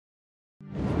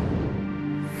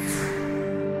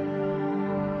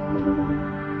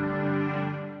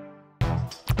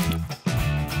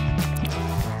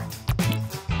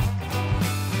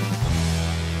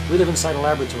We live inside a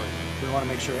laboratory. We want to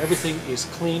make sure everything is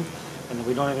clean and that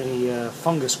we don't have any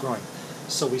fungus growing.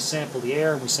 So we sample the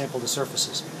air and we sample the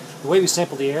surfaces. The way we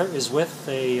sample the air is with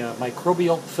a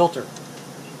microbial filter.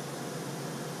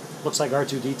 Looks like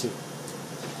R2-D2.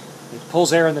 It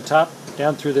pulls air in the top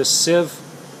down through this sieve.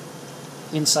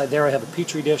 Inside there I have a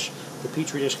petri dish. The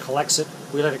petri dish collects it.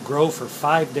 We let it grow for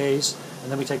 5 days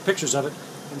and then we take pictures of it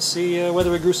and see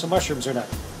whether we grew some mushrooms or not.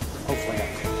 Hopefully not.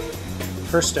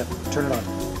 First step, turn it on.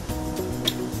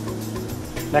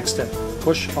 Next step,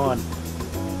 push on.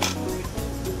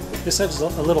 This has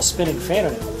a little spinning fan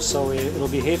in it, so it'll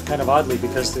behave kind of oddly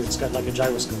because it's got like a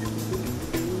gyroscope.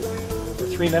 For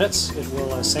 3 minutes, it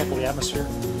will sample the atmosphere,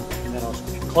 and then I'll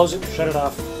close it, shut it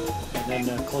off, and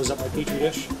then close up my petri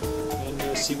dish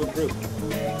and see what grew.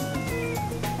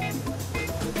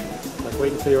 Like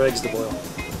waiting for your eggs to boil.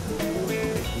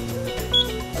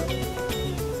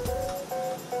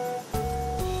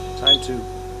 Time to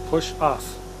push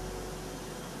off.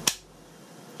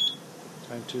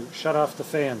 Time to shut off the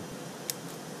fan.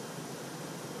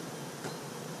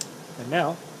 And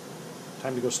now,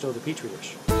 time to go stow the petri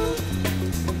dish.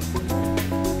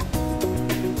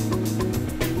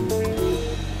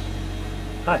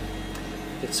 Hi,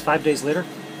 it's 5 days later,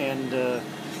 and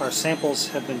our samples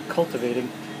have been cultivating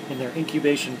in their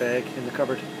incubation bag in the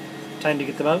cupboard. Time to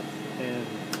get them out and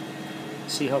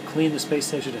see how clean the space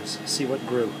station is, see what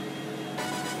grew.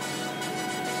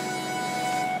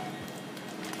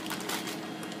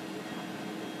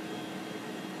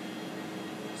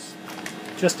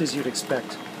 Just as you'd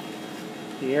expect,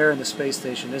 the air in the space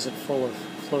station isn't full of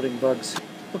floating bugs.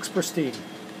 Looks pristine,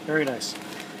 very nice.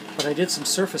 But I did some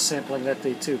surface sampling that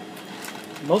day too.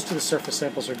 Most of the surface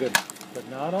samples are good, but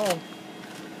not all.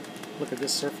 Look at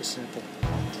this surface sample.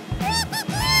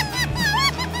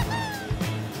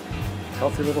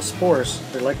 Healthy little spores.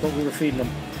 They like what we were feeding them.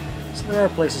 So there are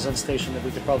places on station that we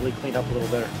could probably clean up a little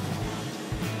better.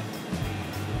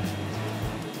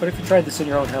 But if you tried this in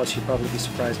your own house, you'd probably be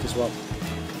surprised as well.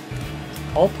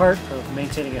 All part of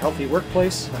maintaining a healthy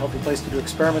workplace, a healthy place to do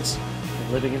experiments,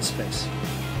 and living in space.